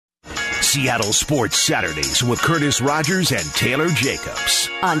Seattle Sports Saturdays with Curtis Rogers and Taylor Jacobs.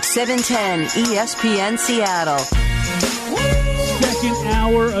 On 710 ESPN Seattle. Second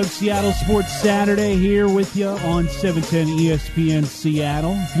hour of Seattle Sports Saturday here with you on 710 ESPN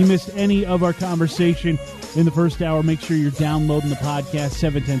Seattle. If you missed any of our conversation in the first hour, make sure you're downloading the podcast,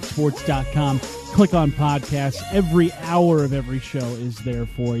 710sports.com. Click on podcasts. Every hour of every show is there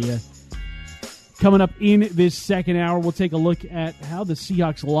for you. Coming up in this second hour, we'll take a look at how the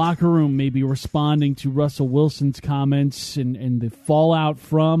Seahawks locker room may be responding to Russell Wilson's comments and the fallout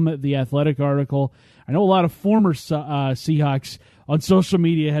from the Athletic article. I know a lot of former Seahawks on social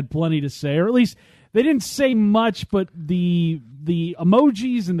media had plenty to say, or at least they didn't say much, but the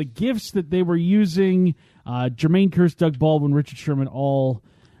emojis and the GIFs that they were using, Jermaine Kearse, Doug Baldwin, Richard Sherman, all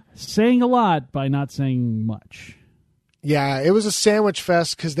saying a lot by not saying much. Yeah, it was a sandwich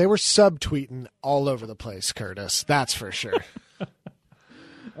fest because they were subtweeting all over the place, Curtis. That's for sure.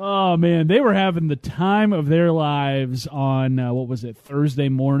 Oh, man, they were having the time of their lives on, Thursday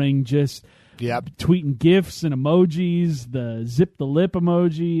morning, just tweeting GIFs and emojis, the zip the lip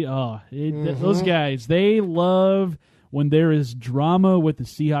emoji. Those guys, they love when there is drama with the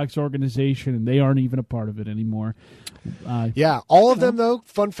Seahawks organization, and they aren't even a part of it anymore. All of them, though,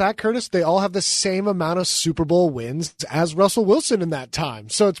 fun fact, Curtis, they all have the same amount of Super Bowl wins as Russell Wilson in that time.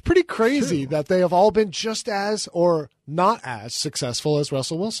 So it's pretty crazy that they have all been just as or not as successful as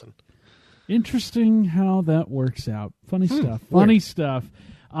Russell Wilson. Interesting how that works out. Funny stuff. Funny stuff.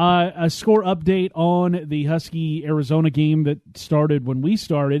 A score update on the Husky-Arizona game that started when we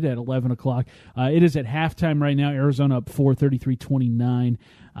started at 11 o'clock. It is at halftime right now. Arizona up 33-29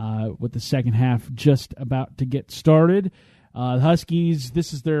 with the second half just about to get started. The Huskies,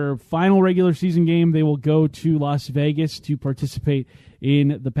 this is their final regular season game. They will go to Las Vegas to participate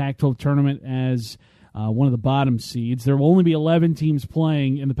in the Pac-12 tournament as one of the bottom seeds. There will only be 11 teams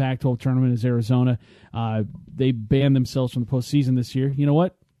playing in the Pac-12 tournament as Arizona. They banned themselves from the postseason this year. You know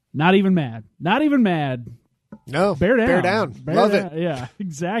what? Not even mad. Not even mad. No, bear down. Bear down. Love it. Yeah,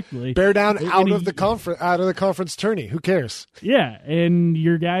 exactly. Bear down out of the conference tourney. Who cares? Yeah, and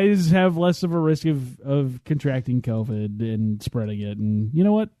your guys have less of a risk of contracting COVID and spreading it. And you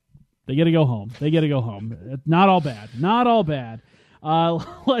know what? They got to go home. Not all bad. Not all bad.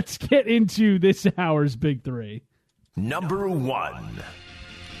 Let's get into this hour's Big Three. Number one.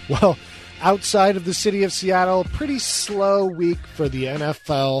 Well, outside of the city of Seattle, pretty slow week for the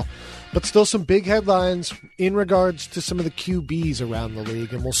NFL, but still some big headlines in regards to some of the QBs around the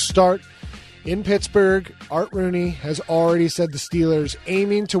league. And we'll start in Pittsburgh. Art Rooney has already said the Steelers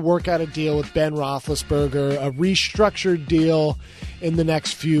aiming to work out a deal with Ben Roethlisberger, a restructured deal in the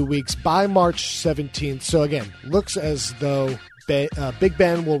next few weeks by March 17th. So again, looks as though Big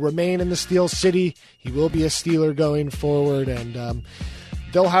Ben will remain in the Steel City. He will be a Steeler going forward, and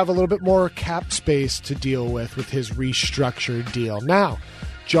they'll have a little bit more cap space to deal with his restructured deal. Now,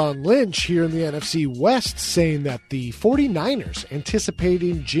 John Lynch here in the NFC West saying that the 49ers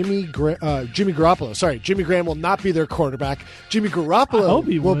anticipating Jimmy Garoppolo. Sorry, Jimmy Graham will not be their quarterback. Jimmy Garoppolo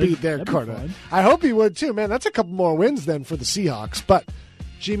will be their quarterback. I hope he would too, man. That's a couple more wins then for the Seahawks. But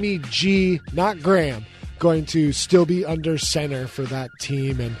Jimmy G, not Graham, going to still be under center for that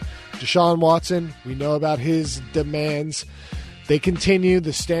team. And Deshaun Watson, we know about his demands. They continue the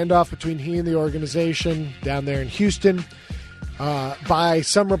standoff between he and the organization down there in Houston. By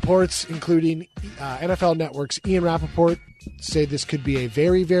some reports, including NFL Network's Ian Rappaport, say this could be a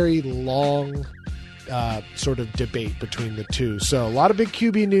very, very long sort of debate between the two. So a lot of big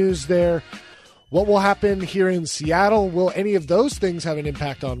QB news there. What will happen here in Seattle? Will any of those things have an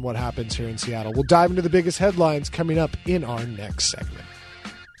impact on what happens here in Seattle? We'll dive into the biggest headlines coming up in our next segment.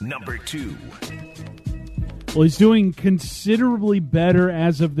 Number two. Well, he's doing considerably better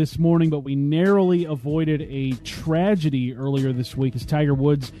as of this morning, but we narrowly avoided a tragedy earlier this week as Tiger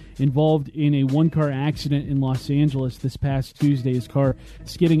Woods involved in a one-car accident in Los Angeles this past Tuesday. His car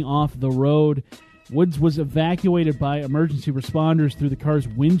skidding off the road. Woods was evacuated by emergency responders through the car's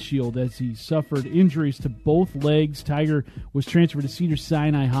windshield as he suffered injuries to both legs. Tiger was transferred to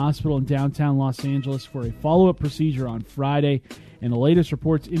Cedars-Sinai Hospital in downtown Los Angeles for a follow-up procedure on Friday, and the latest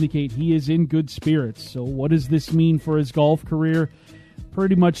reports indicate he is in good spirits. So what does this mean for his golf career?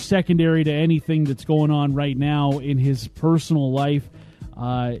 Pretty much secondary to anything that's going on right now in his personal life.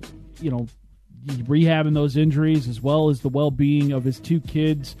 Rehabbing those injuries as well as the well-being of his two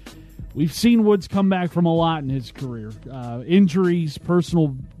kids. We've seen Woods come back from a lot in his career. Injuries,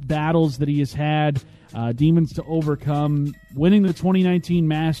 personal battles that he has had, demons to overcome, winning the 2019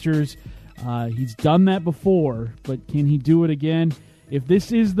 Masters. He's done that before, but can he do it again? If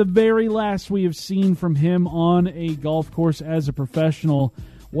this is the very last we have seen from him on a golf course as a professional,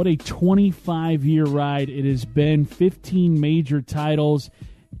 What a 25-year ride it has been. 15 major titles,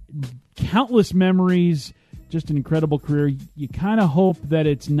 countless memories, just an incredible career. You kind of hope that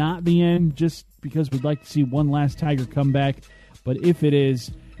it's not the end just because we'd like to see one last Tiger comeback. But if it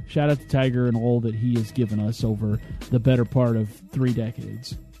is, shout out to Tiger and all that he has given us over the better part of 3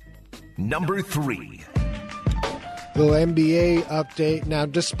 decades. Number 3. Little NBA update. Now,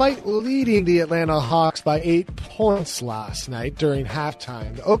 despite leading the Atlanta Hawks by 8 points last night during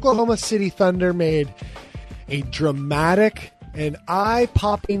halftime, the Oklahoma City Thunder made a dramatic and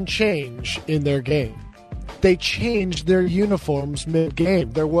eye-popping change in their game. They changed their uniforms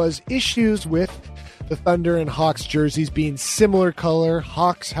mid-game. There was issues with the Thunder and Hawks jerseys being similar color.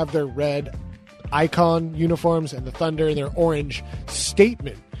 Hawks have their red icon uniforms and the Thunder in their orange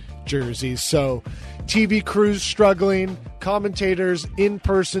statement jerseys. So TV crews struggling, commentators in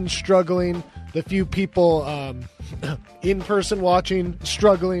person struggling, the few people in person watching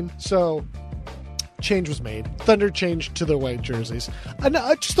struggling. So change was made. Thunder changed to their white jerseys.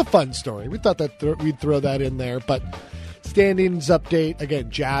 Just a fun story. We thought that we'd throw that in there. But standings update, again,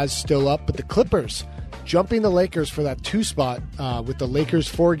 Jazz still up, but the Clippers jumping the Lakers for that 2 spot with the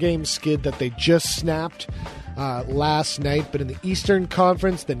Lakers 4-game skid that they just snapped last night. But in the Eastern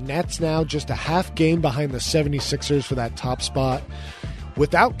Conference, the Nets now just a half game behind the 76ers for that top spot.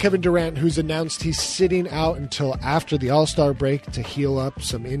 Without Kevin Durant, who's announced he's sitting out until after the All-Star break to heal up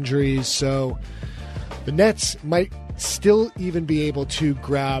some injuries. So the Nets might still even be able to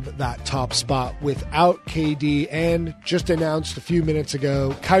grab that top spot without KD. And just announced a few minutes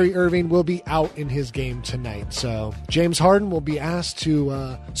ago, Kyrie Irving will be out in his game tonight. So James Harden will be asked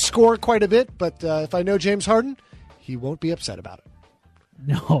to score quite a bit. But if I know James Harden, he won't be upset about it.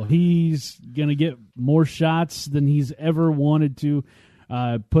 No, he's going to get more shots than he's ever wanted to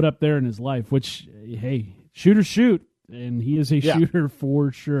put up there in his life, which, hey, shooters shoot, and he is a shooter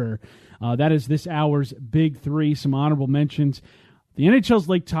for sure. That is this hour's Big Three. Some honorable mentions. The NHL's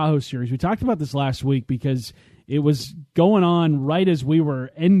Lake Tahoe series. We talked about this last week because it was going on right as we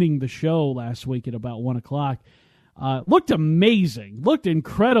were ending the show last week at about 1 o'clock. Looked amazing. Looked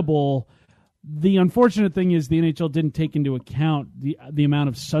incredible. The unfortunate thing is the NHL didn't take into account the amount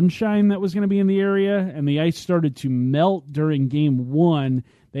of sunshine that was going to be in the area, and the ice started to melt during Game 1.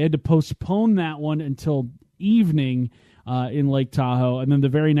 They had to postpone that one until evening in Lake Tahoe, and then the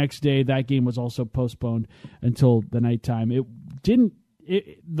very next day, that game was also postponed until the nighttime. The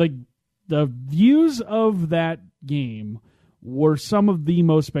views of that game were some of the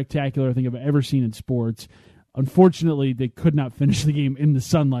most spectacular I think I've ever seen in sports. Unfortunately, they could not finish the game in the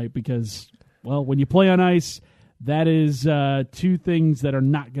sunlight because, well, when you play on ice, that is 2 things that are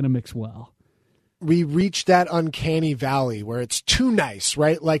not going to mix well. We reached that uncanny valley where it's too nice,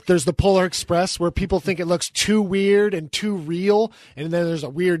 right? Like there's the Polar Express where people think it looks too weird and too real, and then there's a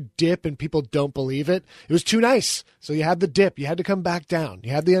weird dip and people don't believe it. It was too nice. So you had the dip. You had to come back down. You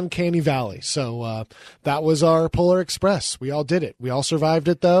had the uncanny valley. So that was our Polar Express. We all did it. We all survived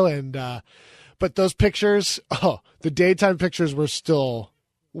it, though. And but those pictures, the daytime pictures were still,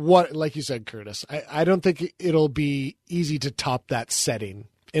 what, like you said, Curtis, I don't think it'll be easy to top that setting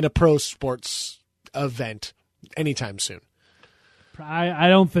in a pro sports event anytime soon. I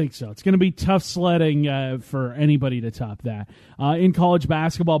don't think so. It's going to be tough sledding for anybody to top that. In college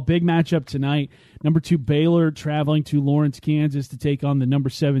basketball, big matchup tonight. Number 2 Baylor traveling to Lawrence, Kansas to take on the number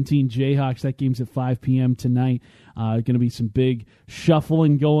 17 Jayhawks. That game's at 5 p.m. tonight. Going to be some big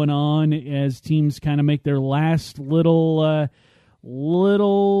shuffling going on as teams kind of make their last little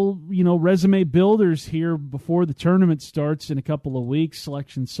resume builders here before the tournament starts in a couple of weeks.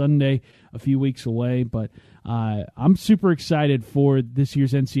 Selection Sunday a few weeks away, but I'm super excited for this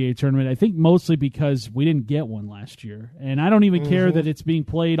year's NCAA tournament. I think mostly because we didn't get one last year, and I don't even care that it's being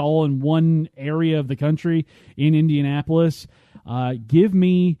played all in one area of the country in Indianapolis. Give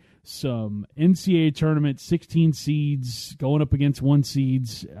me some NCAA tournament 16 seeds going up against 1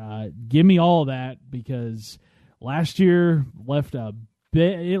 seeds. Give me all that because last year left a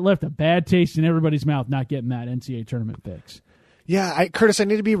bad taste in everybody's mouth not getting that NCAA tournament fix. Yeah, Curtis, I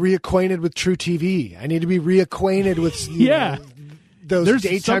need to be reacquainted with True TV. I need to be reacquainted with those There's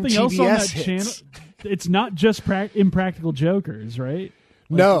daytime something TBS else on that hits. channel. It's not just Impractical Jokers, right?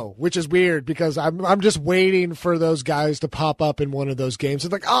 No, which is weird because I'm just waiting for those guys to pop up in one of those games.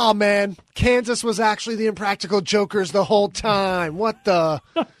 It's like, oh man, Kansas was actually the Impractical Jokers the whole time. What the?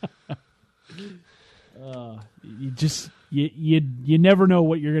 You never know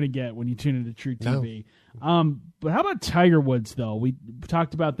what you're going to get when you tune into True TV. No. But how about Tiger Woods, though? We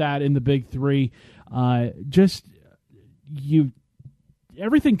talked about that in the Big Three.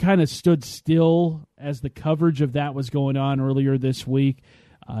 Everything kind of stood still as the coverage of that was going on earlier this week.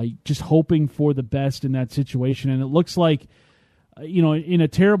 just hoping for the best in that situation. And it looks like, in a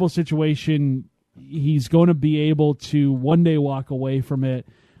terrible situation, he's going to be able to one day walk away from it.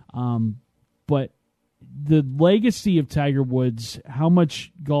 But the legacy of Tiger Woods, how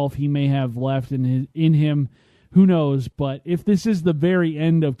much golf he may have left in him, who knows? But if this is the very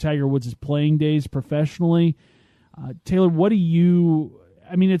end of Tiger Woods' playing days professionally, Taylor, what do you?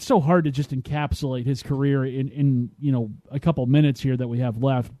 I mean, it's so hard to just encapsulate his career in a couple minutes here that we have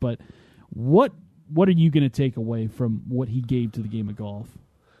left. But what are you going to take away from what he gave to the game of golf?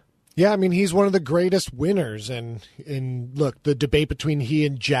 Yeah, I mean, he's one of the greatest winners. And look, the debate between he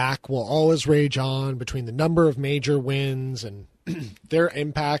and Jack will always rage on between the number of major wins and their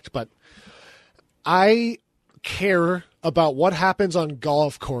impact. But I care about what happens on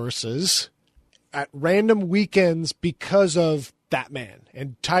golf courses at random weekends because of that man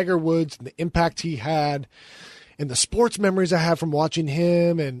and Tiger Woods and the impact he had and the sports memories I have from watching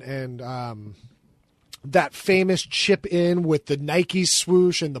him and that famous chip in with the Nike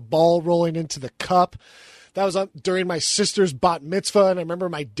swoosh and the ball rolling into the cup. That was during my sister's bat mitzvah, and I remember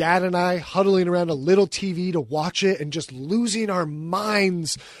my dad and I huddling around a little TV to watch it and just losing our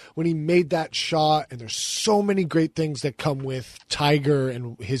minds when he made that shot. And there's so many great things that come with Tiger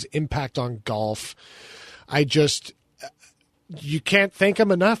and his impact on golf. You can't thank him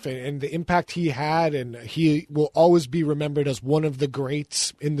enough, and the impact he had, and he will always be remembered as one of the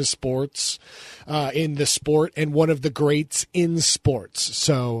greats in the sport, and one of the greats in sports.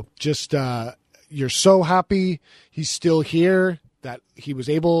 So just, you're so happy he's still here, that he was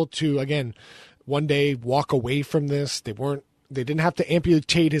able to, again, one day walk away from this. They didn't have to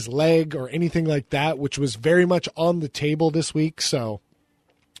amputate his leg or anything like that, which was very much on the table this week. So,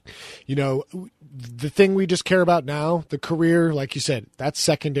 the thing we just care about now, the career, like you said, that's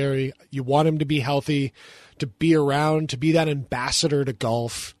secondary. You want him to be healthy, to be around, to be that ambassador to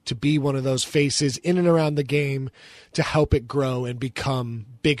golf, to be one of those faces in and around the game, to help it grow and become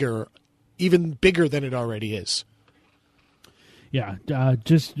bigger, even bigger than it already is. Yeah,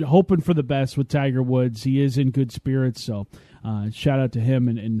 just hoping for the best with Tiger Woods. He is in good spirits, so shout out to him,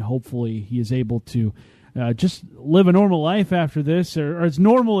 and hopefully he is able to just live a normal life after this, or as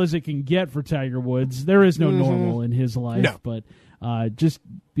normal as it can get for Tiger Woods. There is no normal in his life, but just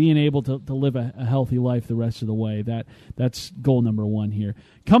being able to live a healthy life the rest of the way, that's goal number one here.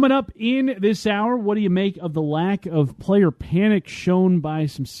 Coming up in this hour, what do you make of the lack of player panic shown by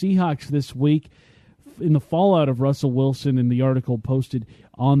some Seahawks this week in the fallout of Russell Wilson and the article posted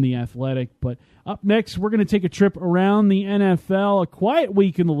on The Athletic? But up next, we're going to take a trip around the NFL. A quiet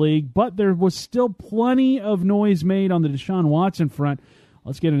week in the league, but there was still plenty of noise made on the Deshaun Watson front.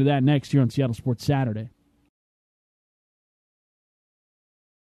 Let's get into that next here on Seattle Sports Saturday.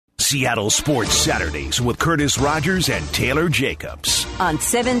 Seattle Sports Saturdays with Curtis Rogers and Taylor Jacobs on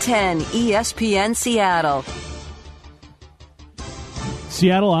 710 ESPN Seattle.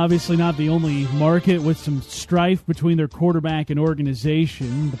 Seattle, obviously not the only market with some strife between their quarterback and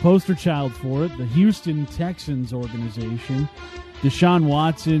organization. The poster child for it, the Houston Texans organization. Deshaun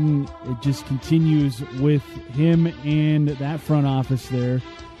Watson, it just continues with him and that front office there.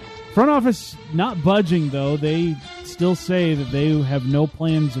 Front office not budging, though. They still say that they have no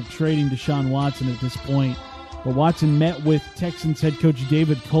plans of trading Deshaun Watson at this point. But Watson met with Texans head coach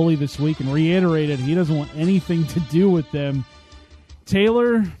David Culley this week and reiterated he doesn't want anything to do with them.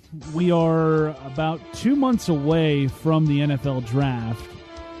 Taylor, we are about 2 months away from the NFL draft.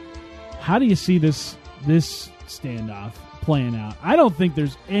 How do you see this standoff playing out? I don't think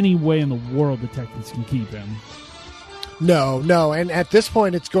there's any way in the world the Texans can keep him. No. And at this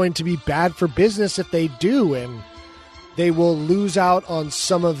point, it's going to be bad for business if they do, and they will lose out on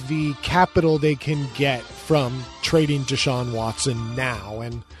some of the capital they can get from trading Deshaun Watson now.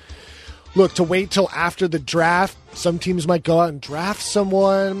 And look, to wait till after the draft, some teams might go out and draft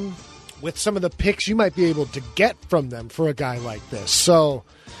someone with some of the picks you might be able to get from them for a guy like this. So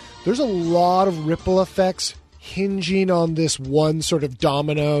there's a lot of ripple effects hinging on this one sort of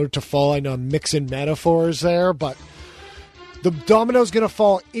domino to fall. I know I'm mixing metaphors there, but the domino is going to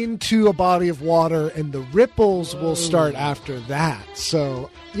fall into a body of water, and the ripples will start after that. So,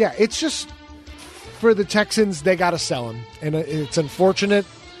 yeah, it's just for the Texans, they got to sell him. And it's unfortunate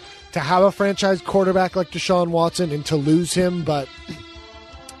to have a franchise quarterback like Deshaun Watson and to lose him, but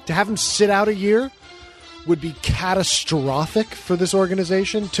to have him sit out a year would be catastrophic for this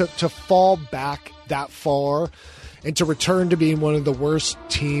organization. To fall back that far and to return to being one of the worst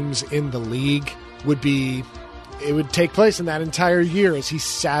teams in the league it would take place in that entire year as he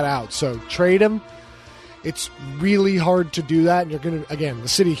sat out. So trade him It's really hard to do that, and you're going to, again, the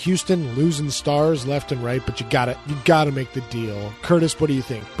city of Houston losing stars left and right, but you gotta make the deal. Curtis, what do you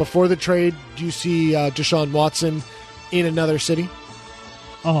think? Before the trade, do you see Deshaun Watson in another city?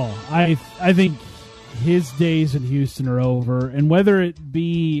 Oh, I think his days in Houston are over, and whether it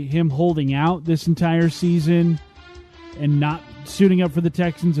be him holding out this entire season and not suiting up for the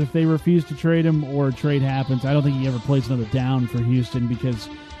Texans if they refuse to trade him, or a trade happens, I don't think he ever plays another down for Houston because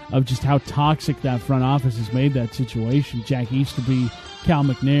of just how toxic that front office has made that situation. Jack Easterby, Cal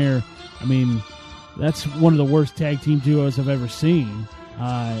McNair. I mean, that's one of the worst tag team duos I've ever seen.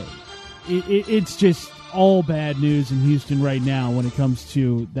 It's just all bad news in Houston right now when it comes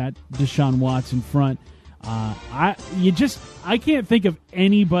to that Deshaun Watson front. I can't think of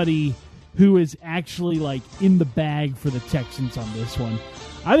anybody who is actually like in the bag for the Texans on this one.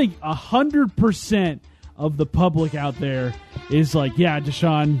 I think 100% of the public out there is like, yeah,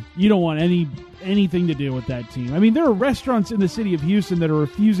 Deshaun, you don't want anything to do with that team. I mean, there are restaurants in the city of Houston that are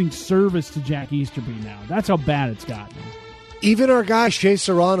refusing service to Jack Easterby now. That's how bad it's gotten. Even our guy, Shea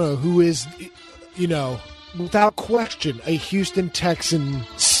Serrano, who is, without question, a Houston Texan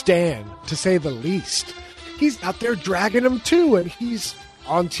stan, to say the least. He's out there dragging him too, and he's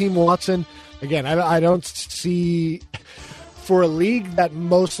on Team Watson. Again, I don't see... For a league that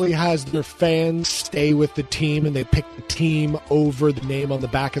mostly has their fans stay with the team and they pick the team over the name on the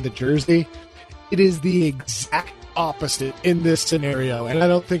back of the jersey, it is the exact opposite in this scenario. And I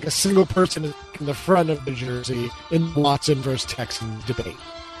don't think a single person is in the front of the jersey in Watson versus Texan debate.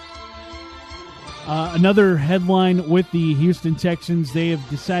 Another headline with the Houston Texans, they have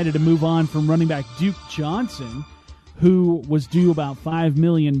decided to move on from running back Duke Johnson, who was due about $5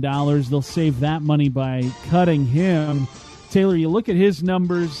 million. They'll save that money by cutting him. Taylor, you look at his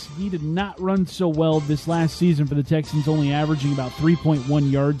numbers, he did not run so well this last season for the Texans, only averaging about 3.1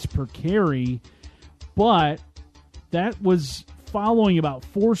 yards per carry, but that was following about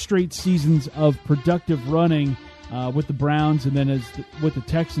 4 straight seasons of productive running with the Browns and then with the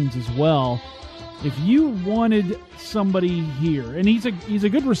Texans as well. If you wanted somebody here, and he's a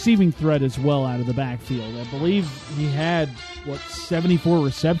good receiving threat as well out of the backfield. I believe he had, 74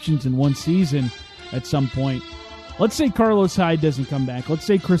 receptions in one season at some point. Let's say Carlos Hyde doesn't come back. Let's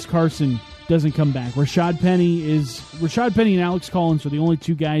say Chris Carson doesn't come back. Rashad Penny and Alex Collins are the only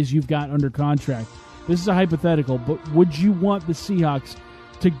 2 guys you've got under contract. This is a hypothetical, but would you want the Seahawks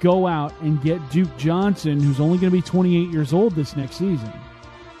to go out and get Duke Johnson, who's only going to be 28 years old this next season?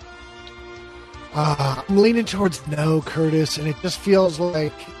 I'm leaning towards no, Curtis, and it just feels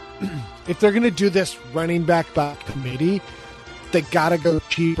like if they're going to do this running back committee, they got to go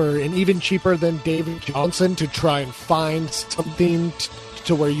cheaper, and even cheaper than David Johnson, to try and find something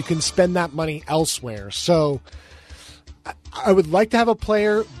to where you can spend that money elsewhere. So I would like to have a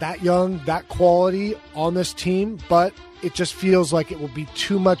player that young, that quality on this team, but it just feels like it will be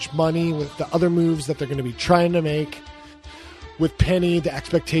too much money with the other moves that they're going to be trying to make. With Penny, the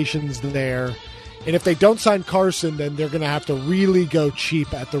expectations there. And if they don't sign Carson, then they're going to have to really go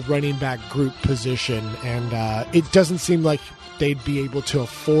cheap at the running back group position. And it doesn't seem like they'd be able to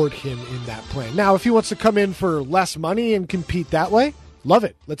afford him in that plan. Now, if he wants to come in for less money and compete that way, love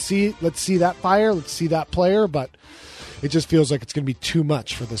it. Let's see that fire. Let's see that player. But it just feels like it's going to be too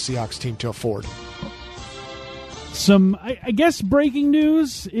much for the Seahawks team to afford. Some, I guess, breaking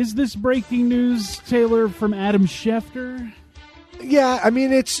news. Is this breaking news, Taylor, from Adam Schefter? Yeah, I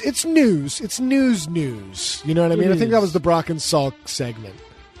mean, it's news. It's news. You know what I mean? I think that was the Brock and Salk segment.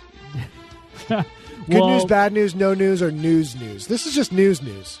 Good news, bad news, no news, or news. This is just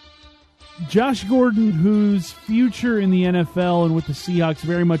news. Josh Gordon, whose future in the NFL and with the Seahawks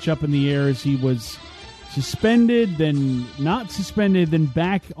very much up in the air as he was suspended, then not suspended, then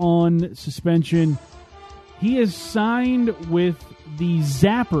back on suspension. He is signed with the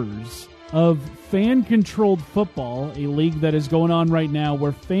Zappers of fan-controlled football, a league that is going on right now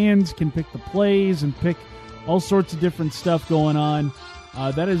where fans can pick the plays and pick all sorts of different stuff going on.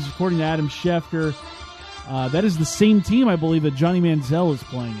 That is, according to Adam Schefter, that is the same team, I believe, that Johnny Manziel is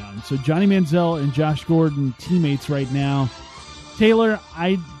playing on. So Johnny Manziel and Josh Gordon, teammates right now. Taylor,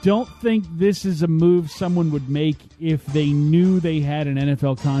 I don't think this is a move someone would make if they knew they had an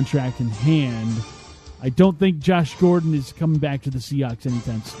NFL contract in hand. I don't think Josh Gordon is coming back to the Seahawks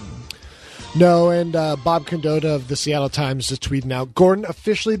anytime soon. No, and Bob Condotta of the Seattle Times is tweeting out, Gordon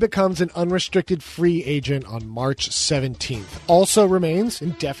officially becomes an unrestricted free agent on March 17th. Also remains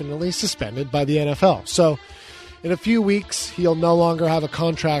indefinitely suspended by the NFL. So in a few weeks, he'll no longer have a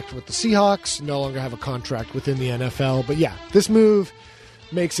contract with the Seahawks, no longer have a contract within the NFL. But yeah, this move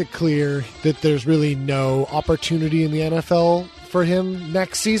makes it clear that there's really no opportunity in the NFL for him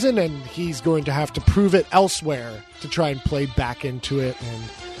next season, and he's going to have to prove it elsewhere to try and play back into it. And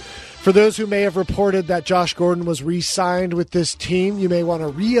for those who may have reported that Josh Gordon was re-signed with this team, you may want to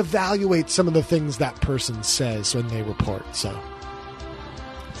reevaluate some of the things that person says when they report. So,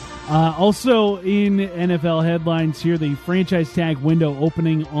 also in NFL headlines here, the franchise tag window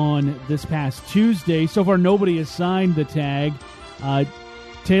opening on this past Tuesday. So far, nobody has signed the tag.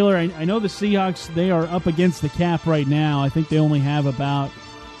 Taylor, I know the Seahawks, they are up against the cap right now. I think they only have about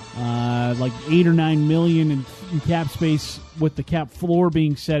like $8 or $9 million in cap space, with the cap floor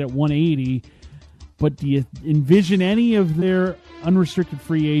being set at 180. But do you envision any of their unrestricted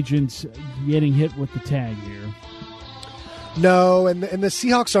free agents getting hit with the tag here? No, and the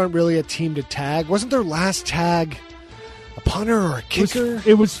Seahawks aren't really a team to tag. Wasn't their last tag a punter or a kicker?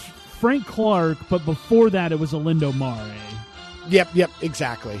 It was Frank Clark, but before that it was Alindo Mare. Yep,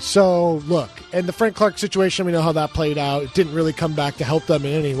 exactly. So, look, and the Frank Clark situation, we know how that played out. It didn't really come back to help them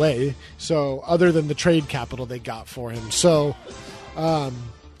in any way, so other than the trade capital they got for him. So,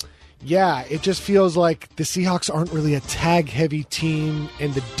 yeah, it just feels like the Seahawks aren't really a tag-heavy team,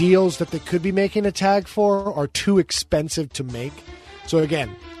 and the deals that they could be making a tag for are too expensive to make. So,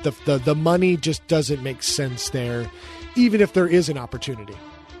 again, the money just doesn't make sense there, even if there is an opportunity.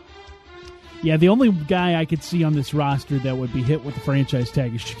 Yeah, the only guy I could see on this roster that would be hit with the franchise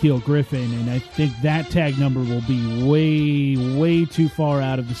tag is Shaquille Griffin, and I think that tag number will be way, way too far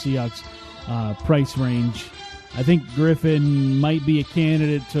out of the Seahawks' price range. I think Griffin might be a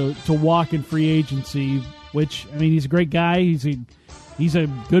candidate to walk in free agency, which, I mean, he's a great guy. He's a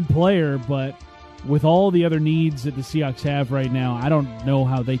good player, but with all the other needs that the Seahawks have right now, I don't know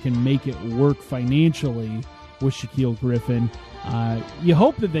how they can make it work financially with Shaquille Griffin. You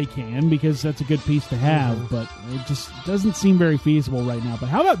hope that they can, because that's a good piece to have, but it just doesn't seem very feasible right now. But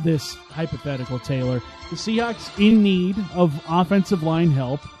how about this hypothetical, Taylor? The Seahawks in need of offensive line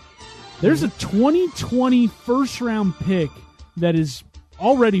help. There's a 2020 first-round pick that is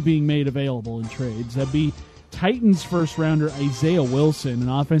already being made available in trades. That'd be Titans first-rounder Isaiah Wilson, an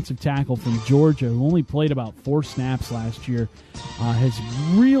offensive tackle from Georgia who only played about 4 snaps last year, has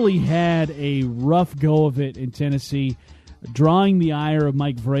really had a rough go of it in Tennessee, drawing the ire of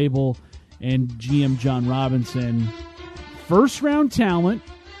Mike Vrabel and GM John Robinson. First-round talent,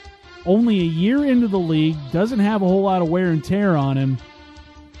 only a year into the league, doesn't have a whole lot of wear and tear on him,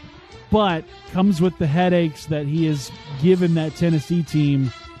 but comes with the headaches that he has given that Tennessee team.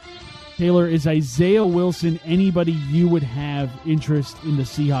 Taylor, is Isaiah Wilson anybody you would have interest in the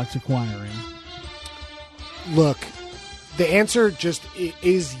Seahawks acquiring? Look, the answer just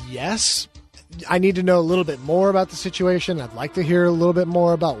is yes. I need to know a little bit more about the situation. I'd like to hear a little bit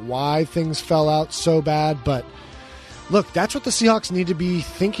more about why things fell out so bad. But look, that's what the Seahawks need to be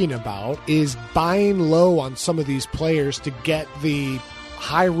thinking about, is buying low on some of these players to get the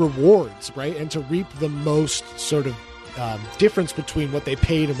high rewards, right? And to reap the most sort of difference between what they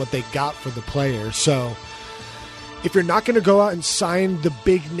paid and what they got for the players. So if you're not going to go out and sign the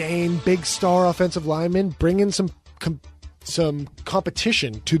big name, big star offensive lineman, bring in some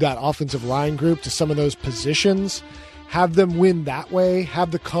competition to that offensive line group, to some of those positions, have them win that way, have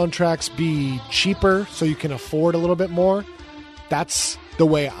the contracts be cheaper so you can afford a little bit more. That's the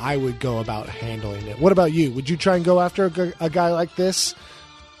way I would go about handling it. What about you? Would you try and go after a guy like this?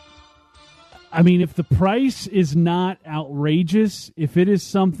 I mean, if the price is not outrageous, if it is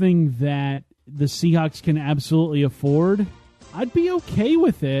something that the Seahawks can absolutely afford, I'd be okay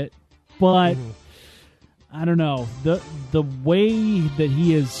with it. But I don't know. The way that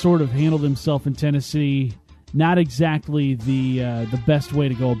he has sort of handled himself in Tennessee, not exactly the best way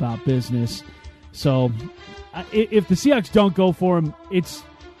to go about business. So if the Seahawks don't go for him,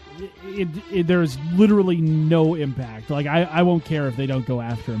 there's literally no impact. Like I won't care if they don't go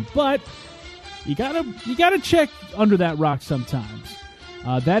after him, but you gotta check under that rock sometimes.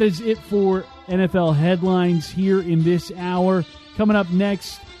 That is it for NFL headlines here in this hour. Coming up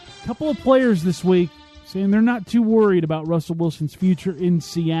next, a couple of players this week saying they're not too worried about Russell Wilson's future in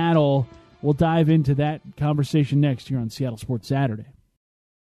Seattle. We'll dive into that conversation next here on Seattle Sports Saturday.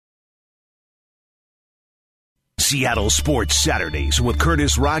 Seattle Sports Saturdays with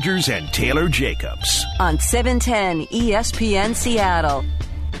Curtis Rogers and Taylor Jacobs on 710 ESPN Seattle.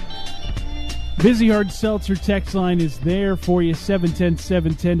 Busy Hard Seltzer text line is there for you,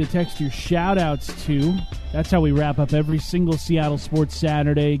 710-710 to text your shout-outs to. That's how we wrap up every single Seattle Sports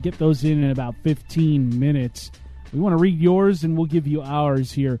Saturday. Get those in about 15 minutes. We want to read yours, and we'll give you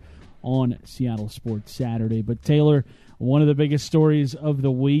ours here on Seattle Sports Saturday. But, Taylor, one of the biggest stories of the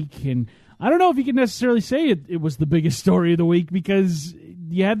week, and I don't know if you can necessarily say it was the biggest story of the week, because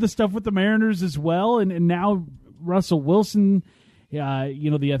you had the stuff with the Mariners as well, and now Russell Wilson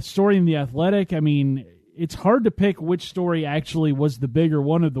the story in The Athletic. I mean, it's hard to pick which story actually was the bigger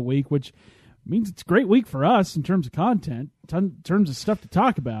one of the week, which means it's a great week for us in terms of content, in terms of stuff to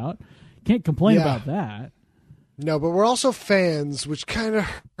talk about. Can't complain about that. No, but we're also fans, which kind of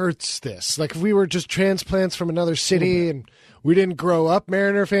hurts this. Like, if we were just transplants from another city and we didn't grow up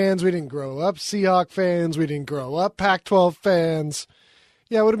Mariner fans, we didn't grow up Seahawk fans, we didn't grow up Pac-12 fans,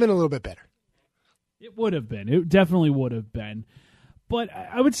 it would have been a little bit better. It would have been. It definitely would have been. But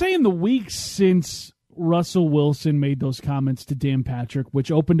I would say in the weeks since Russell Wilson made those comments to Dan Patrick,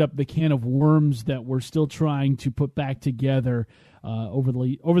 which opened up the can of worms that we're still trying to put back together over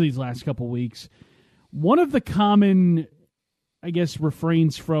these last couple weeks, one of the common, I guess,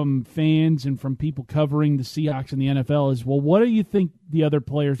 refrains from fans and from people covering the Seahawks and the NFL is, well, what do you think the other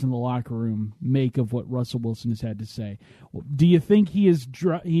players in the locker room make of what Russell Wilson has had to say? Do you think he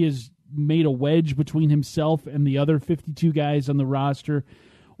has made a wedge between himself and the other 52 guys on the roster?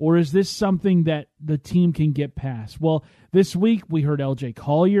 Or is this something that the team can get past? Well, this week we heard LJ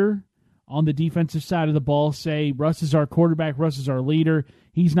Collier on the defensive side of the ball say, Russ is our quarterback, Russ is our leader,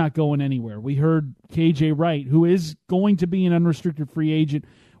 he's not going anywhere. We heard KJ Wright, who is going to be an unrestricted free agent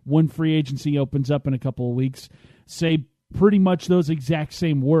when free agency opens up in a couple of weeks, say pretty much those exact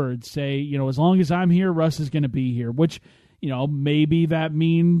same words. Say, as long as I'm here, Russ is going to be here, which, maybe that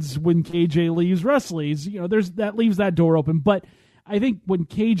means when KJ leaves, Russ leaves. That leaves that door open. But I think when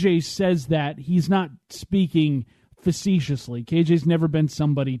KJ says that, he's not speaking facetiously. KJ's never been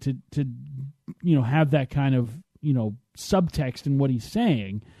somebody to have that kind of, subtext in what he's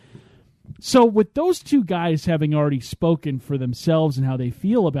saying. So with those two guys having already spoken for themselves and how they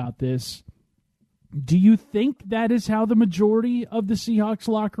feel about this, do you think that is how the majority of the Seahawks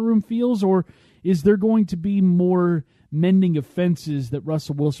locker room feels, or is there going to be more mending of fences that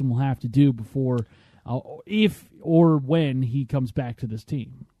Russell Wilson will have to do before, if or when he comes back to this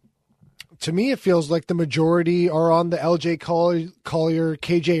team? To me, it feels like the majority are on the LJ Collier,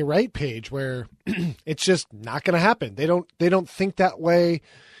 KJ Wright page, where it's just not going to happen. They don't think that way.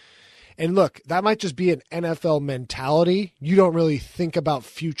 And look, that might just be an NFL mentality. You don't really think about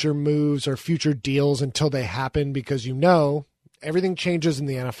future moves or future deals until they happen, because everything changes in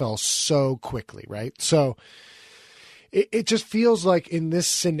the NFL so quickly, right? So it just feels like in this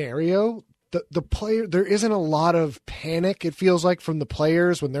scenario, the player, there isn't a lot of panic, it feels like, from the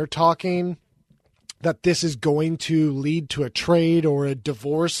players when they're talking that this is going to lead to a trade or a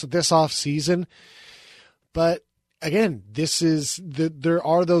divorce this offseason. But again, there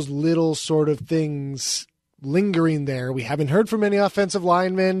are those little sort of things lingering there. We haven't heard from any offensive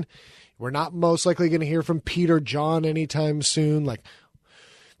linemen. We're not most likely going to hear from Peter John anytime soon. Like,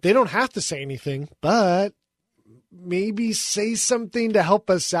 they don't have to say anything, but maybe say something to help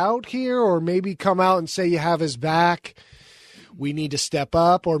us out here, or maybe come out and say you have his back, we need to step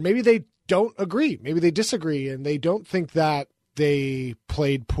up. Or maybe they don't agree. Maybe they disagree and they don't think that they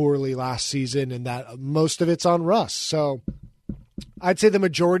played poorly last season and that most of it's on Russ. So I'd say the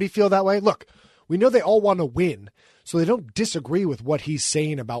majority feel that way. Look, we know they all want to win, so they don't disagree with what he's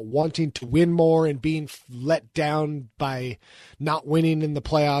saying about wanting to win more and being let down by not winning in the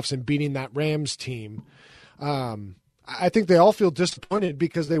playoffs and beating that Rams team. I think they all feel disappointed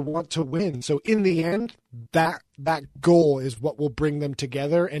because they want to win. So in the end, that goal is what will bring them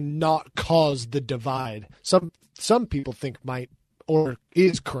together and not cause the divide some people think might or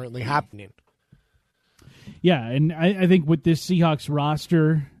is currently happening. Yeah, and I think with this Seahawks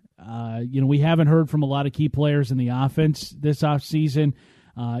roster, we haven't heard from a lot of key players in the offense this offseason.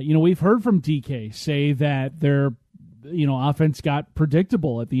 We've heard from DK say that their offense got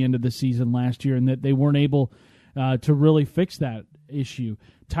predictable at the end of the season last year and that they weren't able to really fix that issue.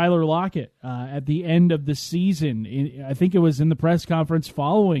 Tyler Lockett, at the end of the season, I think it was in the press conference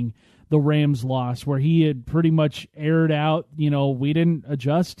following the Rams loss, where he had pretty much aired out, we didn't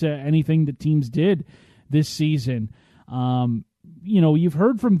adjust to anything that teams did this season. You've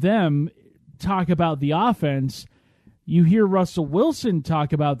heard from them talk about the offense. You hear Russell Wilson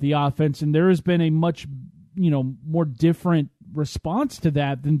talk about the offense, and there has been a much more different response to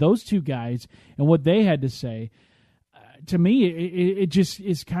that than those two guys and what they had to say. To me, it just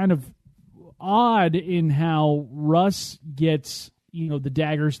is kind of odd in how Russ gets, the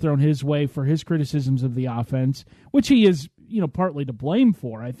daggers thrown his way for his criticisms of the offense, which he is, partly to blame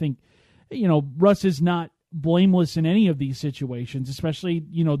for. I think, Russ is not blameless in any of these situations, especially,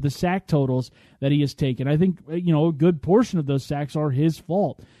 the sack totals that he has taken. I think, a good portion of those sacks are his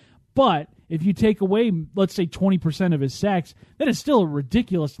fault. But if you take away, let's say, 20% of his sacks, that is still a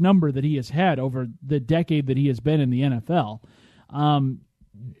ridiculous number that he has had over the decade that he has been in the NFL.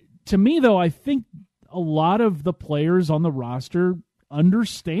 To me, though, I think a lot of the players on the roster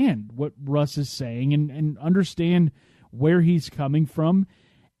understand what Russ is saying and understand where he's coming from.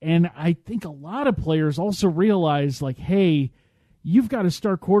 And I think a lot of players also realize, like, hey, you've got a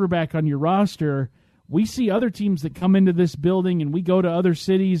star quarterback on your roster. We see other teams that come into this building and we go to other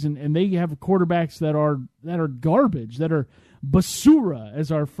cities and they have quarterbacks that are garbage, that are basura,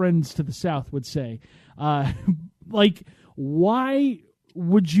 as our friends to the south would say. Like, why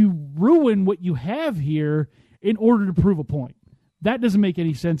would you ruin what you have here in order to prove a point? That doesn't make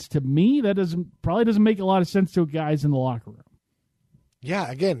any sense to me. That probably doesn't make a lot of sense to guys in the locker room. Yeah,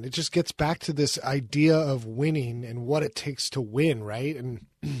 again, it just gets back to this idea of winning and what it takes to win, right? And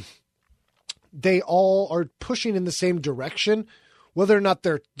they all are pushing in the same direction, whether or not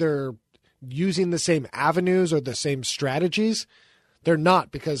they're using the same avenues or the same strategies. They're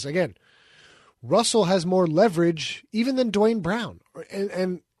not, because again, Russell has more leverage even than Dwayne Brown,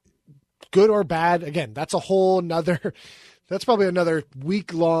 and good or bad. Again, that's probably another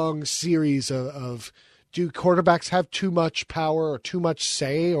week-long series of do quarterbacks have too much power or too much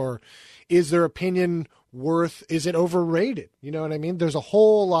say, or is their opinion is it overrated? You know what I mean? There's a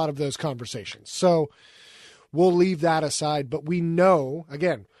whole lot of those conversations. So we'll leave that aside, but we know,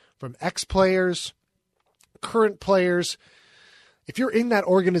 again, from ex-players, current players, if you're in that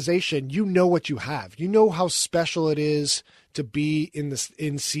organization, you know what you have. You know how special it is to be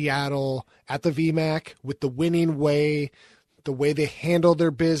in Seattle at the VMAC with the winning way, the way they handle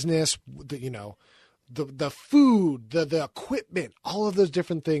their business, the food, the equipment, all of those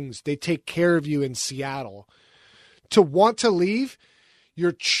different things. They take care of you in Seattle. To want to leave,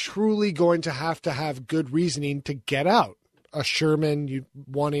 you're truly going to have good reasoning to get out. A Sherman, you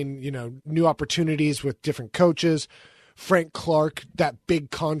wanting, new opportunities with different coaches. Frank Clark, that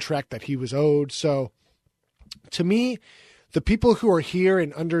big contract that he was owed. So to me, the people who are here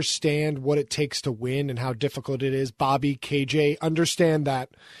and understand what it takes to win and how difficult it is, Bobby, KJ, understand that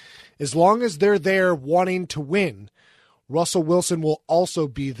as long as they're there wanting to win, Russell Wilson will also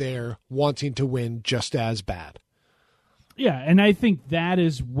be there wanting to win just as bad. Yeah, and I think that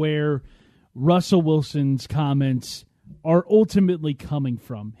is where Russell Wilson's comments are ultimately coming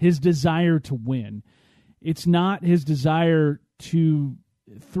from, his desire to win. It's not his desire to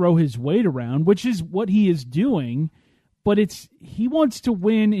throw his weight around, which is what he is doing, but he wants to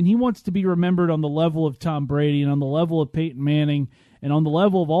win, and he wants to be remembered on the level of Tom Brady and on the level of Peyton Manning and on the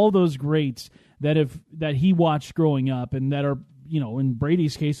level of all those greats that he watched growing up and that are, in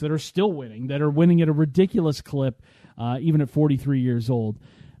Brady's case, that are still winning, that are winning at a ridiculous clip, even at 43 years old.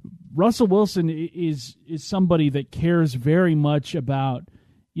 Russell Wilson is somebody that cares very much about,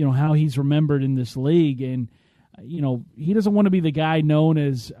 how he's remembered in this league. And, he doesn't want to be the guy known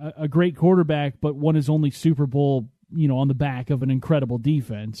as a great quarterback, but won his only Super Bowl, on the back of an incredible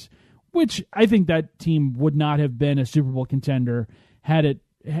defense, which I think that team would not have been a Super Bowl contender had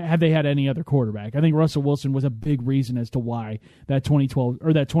they had any other quarterback. I think Russell Wilson was a big reason as to why that 2012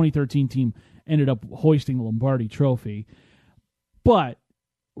 or that 2013 team ended up hoisting the Lombardi Trophy. But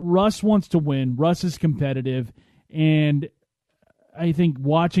Russ wants to win. Russ is competitive, and I think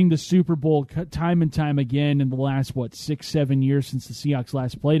watching the Super Bowl time and time again in the last 6-7 years since the Seahawks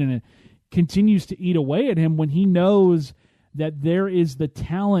last played in it continues to eat away at him when he knows that there is the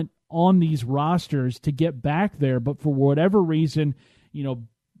talent on these rosters to get back there, but for whatever reason,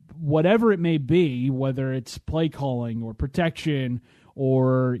 whatever it may be, whether it's play calling or protection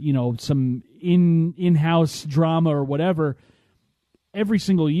or, some in-house drama or whatever, every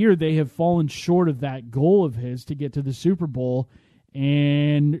single year they have fallen short of that goal of his to get to the Super Bowl.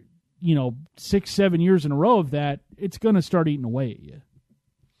 And, 6-7 years in a row of that, it's going to start eating away at you.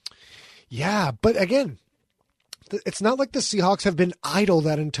 Yeah, but again, it's not like the Seahawks have been idle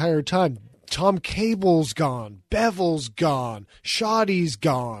that entire time. Tom Cable's gone, Bevel's gone, Shoddy's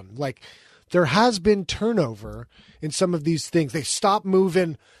gone. Like, there has been turnover in some of these things. They stopped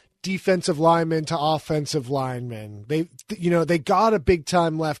moving defensive linemen to offensive linemen. They got a big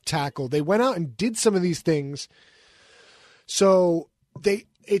time left tackle. They went out and did some of these things. So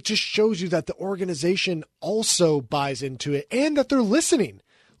it just shows you that the organization also buys into it and that they're listening.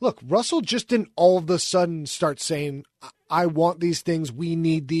 Look, Russell just didn't all of a sudden start saying, I want these things, we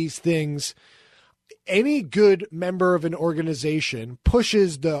need these things. Any good member of an organization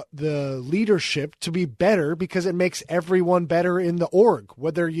pushes the leadership to be better because it makes everyone better in the org.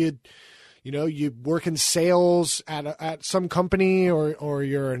 Whether you work in sales at some company or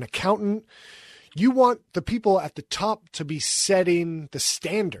you're an accountant, you want the people at the top to be setting the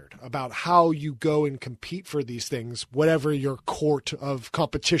standard about how you go and compete for these things, whatever your court of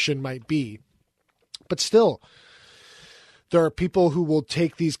competition might be. But still, there are people who will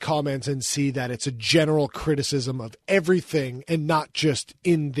take these comments and see that it's a general criticism of everything and not just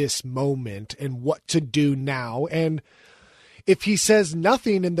in this moment and what to do now. And if he says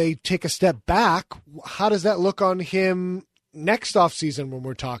nothing and they take a step back, how does that look on him next offseason when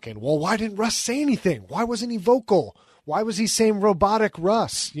we're talking? Well, why didn't Russ say anything? Why wasn't he vocal? Why was he saying robotic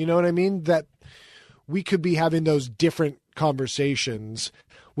Russ? You know what I mean? That we could be having those different conversations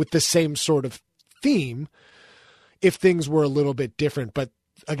with the same sort of theme if things were a little bit different. But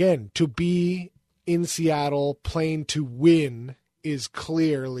again, to be in Seattle playing to win is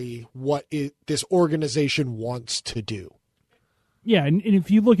clearly what this organization wants to do. Yeah, and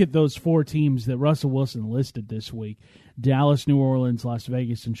if you look at those 4 teams that Russell Wilson listed this week, Dallas, New Orleans, Las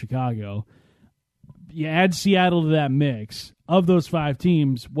Vegas, and Chicago, you add Seattle to that mix. Of those 5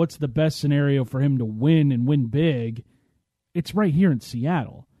 teams, what's the best scenario for him to win and win big? It's right here in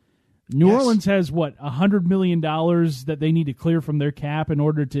Seattle. New Orleans has, $100 million that they need to clear from their cap in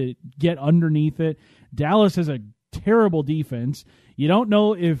order to get underneath it. Dallas has a terrible defense. You don't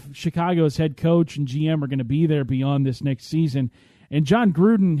know if Chicago's head coach and GM are going to be there beyond this next season. And John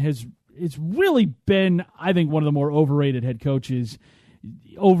Gruden it's really been, I think, one of the more overrated head coaches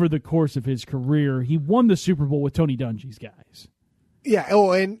over the course of his career. He won the Super Bowl with Tony Dungy's guys. Yeah.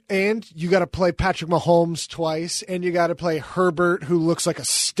 Oh, and you got to play Patrick Mahomes twice, and you got to play Herbert, who looks like a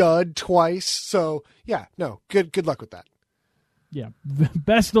stud, twice. So yeah, no, good luck with that. Yeah,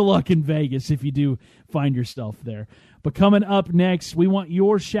 best of luck in Vegas if you do find yourself there. But coming up next, we want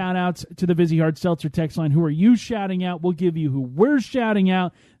your shout-outs to the Vizzy Hard Seltzer text line. Who are you shouting out? We'll give you who we're shouting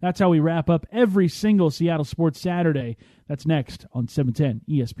out. That's how we wrap up every single Seattle Sports Saturday. That's next on 710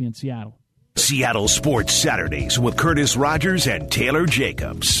 ESPN Seattle. Seattle Sports Saturdays with Curtis Rogers and Taylor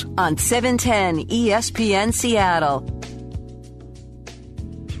Jacobs on 710 ESPN Seattle.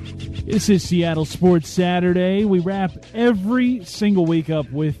 This is Seattle Sports Saturday. We wrap every single week up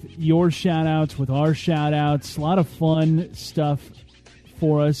with your shout-outs, with our shout-outs. A lot of fun stuff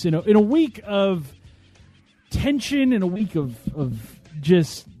for us. In a week of tension, in a week of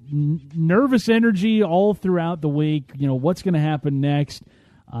just nervous energy all throughout the week, what's going to happen next.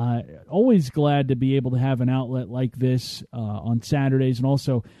 Always glad to be able to have an outlet like this on Saturdays and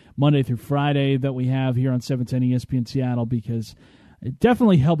also Monday through Friday that we have here on 710 ESPN Seattle, because it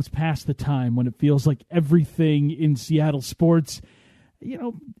definitely helps pass the time when it feels like everything in Seattle sports,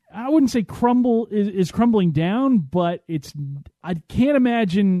 I wouldn't say is crumbling down, but I can't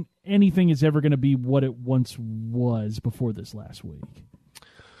imagine anything is ever going to be what it once was before this last week.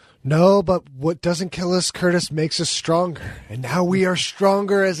 No, but what doesn't kill us, Curtis, makes us stronger. And now we are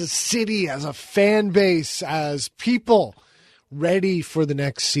stronger as a city, as a fan base, as people ready for the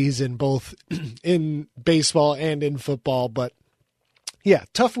next season, both in baseball and in football. But yeah,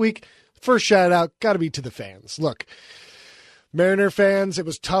 tough week. First shout out, got to be to the fans. Look, Mariner fans, it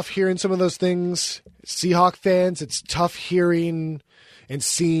was tough hearing some of those things. Seahawk fans, it's tough hearing and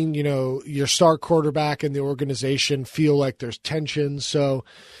seeing, your star quarterback and the organization feel like there's tension. So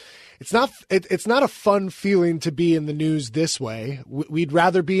it's not a fun feeling to be in the news this way. We'd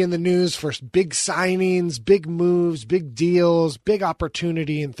rather be in the news for big signings, big moves, big deals, big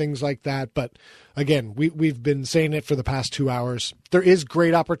opportunity and things like that. But again, we've been saying it for the past 2 hours. There is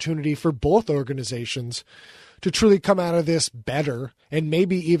great opportunity for both organizations to truly come out of this better and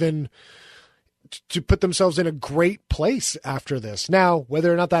maybe even to put themselves in a great place after this. Now,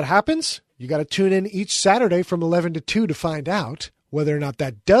 whether or not that happens, you got to tune in each Saturday from 11 to 2 to find out whether or not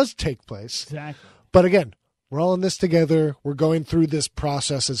that does take place. Exactly. But again, we're all in this together. We're going through this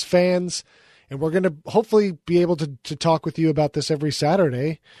process as fans, and we're going to hopefully be able to talk with you about this every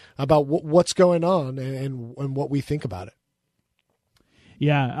Saturday, about what's going on and what we think about it.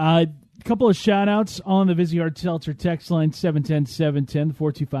 Yeah, a couple of shout-outs on the Vizzy Hard Seltzer text line,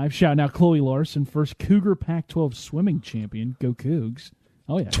 710-710-425. Shout out Chloe Larson, first Cougar Pac-12 swimming champion. Go Cougs.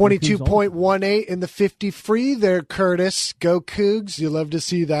 Oh, yeah. 22.18 in the 50 free there, Curtis. Go Cougs. You love to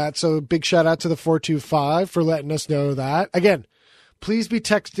see that. So big shout out to the 425 for letting us know that. Again, please be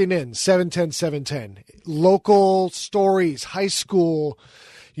texting in 710-710. Local stories, high school,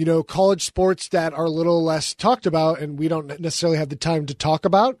 college sports that are a little less talked about and we don't necessarily have the time to talk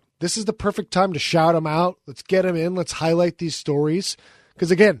about. This is the perfect time to shout them out. Let's get them in. Let's highlight these stories. Because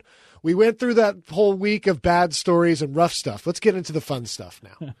again, we went through that whole week of bad stories and rough stuff. Let's get into the fun stuff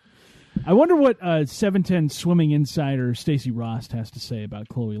now. I wonder what 710 swimming insider Stacey Rost has to say about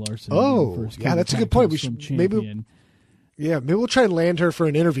Chloe Larson. Oh, yeah, that's a good point. We should maybe we'll try and land her for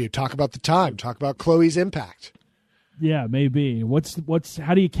an interview. Talk about the time. Talk about Chloe's impact. Yeah, maybe.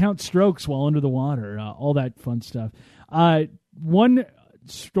 How do you count strokes while under the water? All that fun stuff. One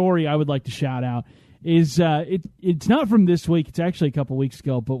story I would like to shout out is it's not from this week. It's actually a couple weeks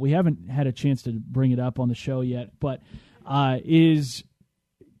ago, but we haven't had a chance to bring it up on the show yet. But is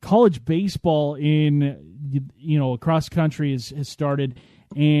college baseball across country has started,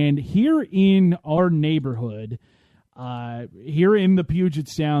 and here in our neighborhood, here in the Puget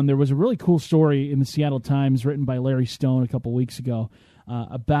Sound, there was a really cool story in the Seattle Times written by Larry Stone a couple weeks ago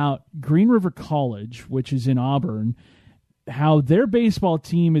about Green River College, which is in Auburn, how their baseball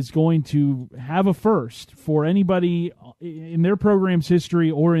team is going to have a first for anybody in their program's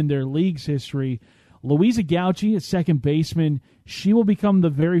history or in their league's history. Louisa Gauci, a second baseman, she will become the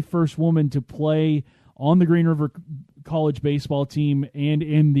very first woman to play on the Green River College baseball team and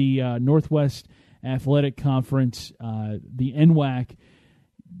in the Northwest Athletic Conference, the NWAC.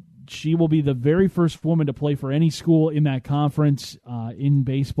 She will be the very first woman to play for any school in that conference in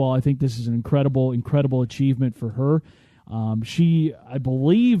baseball. I think this is an incredible, incredible achievement for her. She, I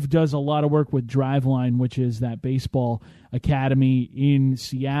believe, does a lot of work with Driveline, which is that baseball academy in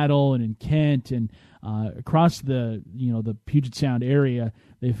Seattle and in Kent and across the Puget Sound area.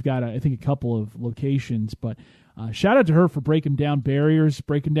 They've got, I think, a couple of locations. But shout out to her for breaking down barriers,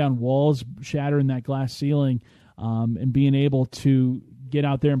 breaking down walls, shattering that glass ceiling, and being able to get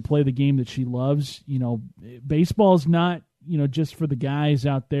out there and play the game that she loves. Baseball is not, just for the guys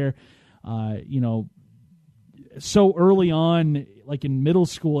out there, so early on, like in middle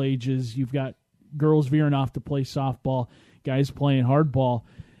school ages, you've got girls veering off to play softball, guys playing hardball.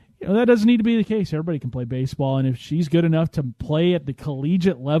 That doesn't need to be the case. Everybody can play baseball, and if she's good enough to play at the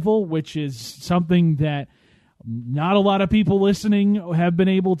collegiate level, which is something that not a lot of people listening have been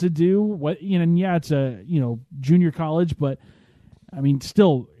able to do. It's a junior college, but I mean,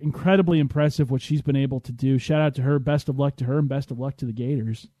 still incredibly impressive what she's been able to do. Shout out to her. Best of luck to her, and best of luck to the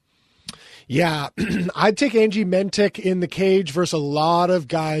Gators. Yeah, I'd take Angie Mentic in the cage versus a lot of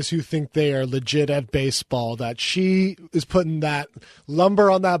guys who think they are legit at baseball, that she is putting that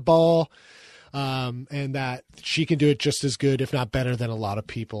lumber on that ball, and that she can do it just as good, if not better, than a lot of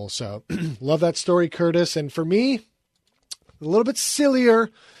people. So love that story, Curtis. And for me, a little bit sillier, a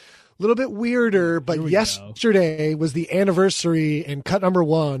little bit weirder, but yesterday was the anniversary and cut number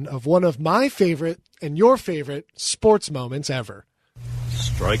 1 of one of my favorite and your favorite sports moments ever.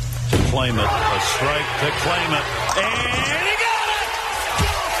 Strike to claim it. A strike to claim it. And he got it!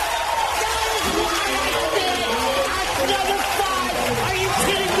 That's number 5. Are you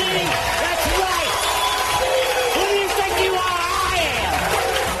kidding me? That's right. Who do you think you are? I am.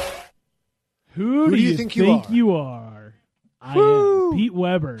 Who do you think you are? I am Pete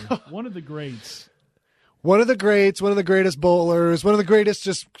Weber, one of the greats. One of the greats, one of the greatest bowlers, one of the greatest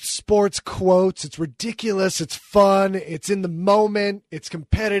just sports quotes. It's ridiculous. It's fun. It's in the moment. It's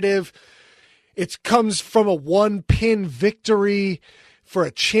competitive. It comes from a 1-pin victory for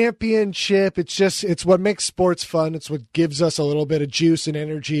a championship. It's what makes sports fun. It's what gives us a little bit of juice and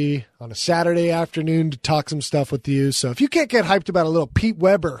energy on a Saturday afternoon to talk some stuff with you. So if you can't get hyped about a little Pete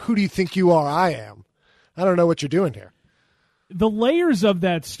Weber, who do you think you are? I am. I don't know what you're doing here. The layers of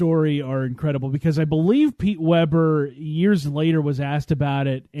that story are incredible because I believe Pete Weber years later was asked about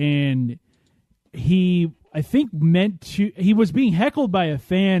it, and he was being heckled by a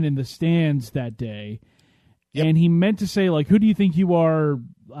fan in the stands that day. Yep. And he meant to say, like, who do you think you are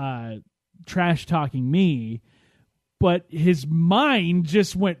trash talking me? But his mind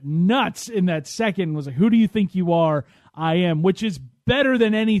just went nuts in that second and was like, who do you think you are? I am, which is better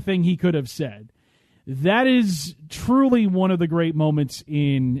than anything he could have said. That is truly one of the great moments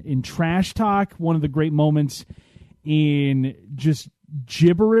in trash talk, one of the great moments in just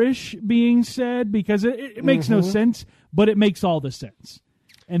gibberish being said, because it makes no sense, but it makes all the sense.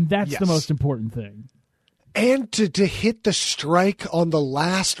 And that's the most important thing. And to hit the strike on the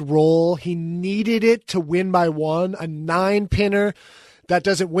last roll, he needed it to win by 1, a 9-pinner. That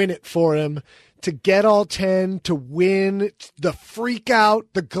doesn't win it for him. To get all 10, to win, the freak out,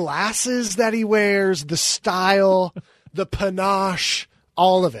 the glasses that he wears, the style, the panache,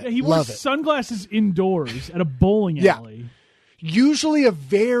 all of it. Yeah, he wears sunglasses indoors at a bowling alley. Usually a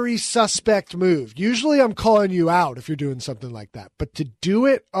very suspect move. Usually I'm calling you out if you're doing something like that. But to do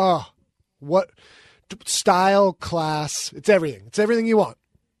it, what style, class, it's everything. It's everything you want.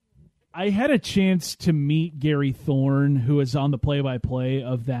 I had a chance to meet Gary Thorne, who is on the play-by-play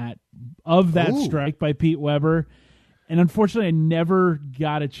of that strike by Pete Weber, and unfortunately, I never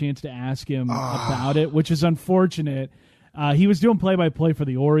got a chance to ask him about it, which is unfortunate. He was doing play-by-play for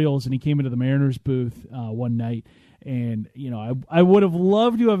the Orioles, and he came into the Mariners booth one night, and I would have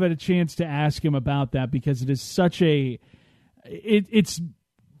loved to have had a chance to ask him about that because it is such it's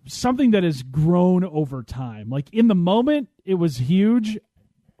something that has grown over time. Like in the moment, it was huge.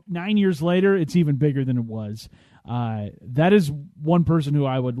 9 years later, it's even bigger than it was. That is one person who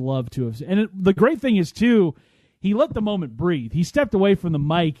I would love to have. And the great thing is, too, he let the moment breathe. He stepped away from the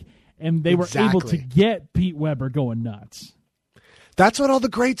mic, and they were able to get Pete Weber going nuts. That's what all the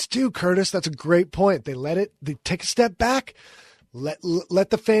greats do, Curtis. That's a great point. They take a step back, let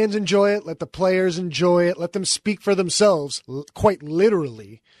the fans enjoy it, let the players enjoy it, let them speak for themselves, quite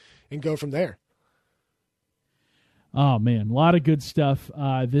literally, and go from there. Oh, man, a lot of good stuff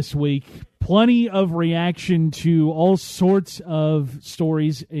this week. Plenty of reaction to all sorts of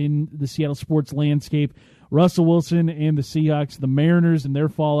stories in the Seattle sports landscape. Russell Wilson and the Seahawks, the Mariners and their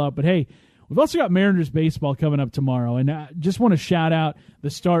fallout. But, hey, we've also got Mariners baseball coming up tomorrow, and I just want to shout out the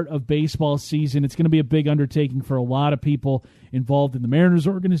start of baseball season. It's going to be a big undertaking for a lot of people involved in the Mariners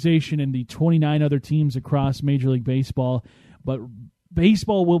organization and the 29 other teams across Major League Baseball. But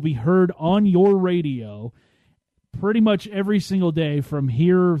baseball will be heard on your radio pretty much every single day from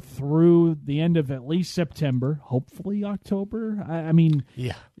here through the end of at least September, hopefully October. I mean,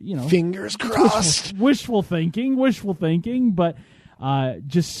 yeah, fingers crossed. Wishful thinking, but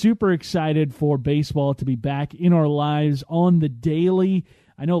just super excited for baseball to be back in our lives on the daily.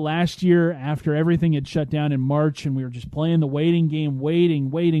 I know last year, after everything had shut down in March and we were just playing the waiting game,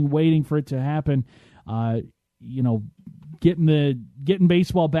 waiting for it to happen, getting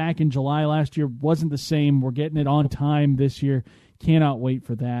baseball back in July last year wasn't the same. We're getting it on time this year. Cannot wait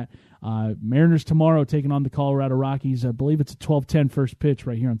for that. Mariners tomorrow taking on the Colorado Rockies. I believe it's a 12:10 first pitch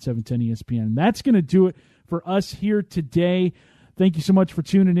right here on 710 ESPN. And that's going to do it for us here today. Thank you so much for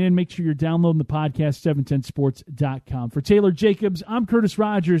tuning in. Make sure you're downloading the podcast, 710sports.com. For Taylor Jacobs, I'm Curtis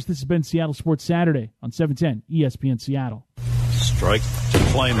Rogers. This has been Seattle Sports Saturday on 710 ESPN Seattle. Strike to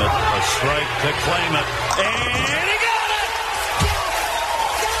claim it. A strike to claim it. And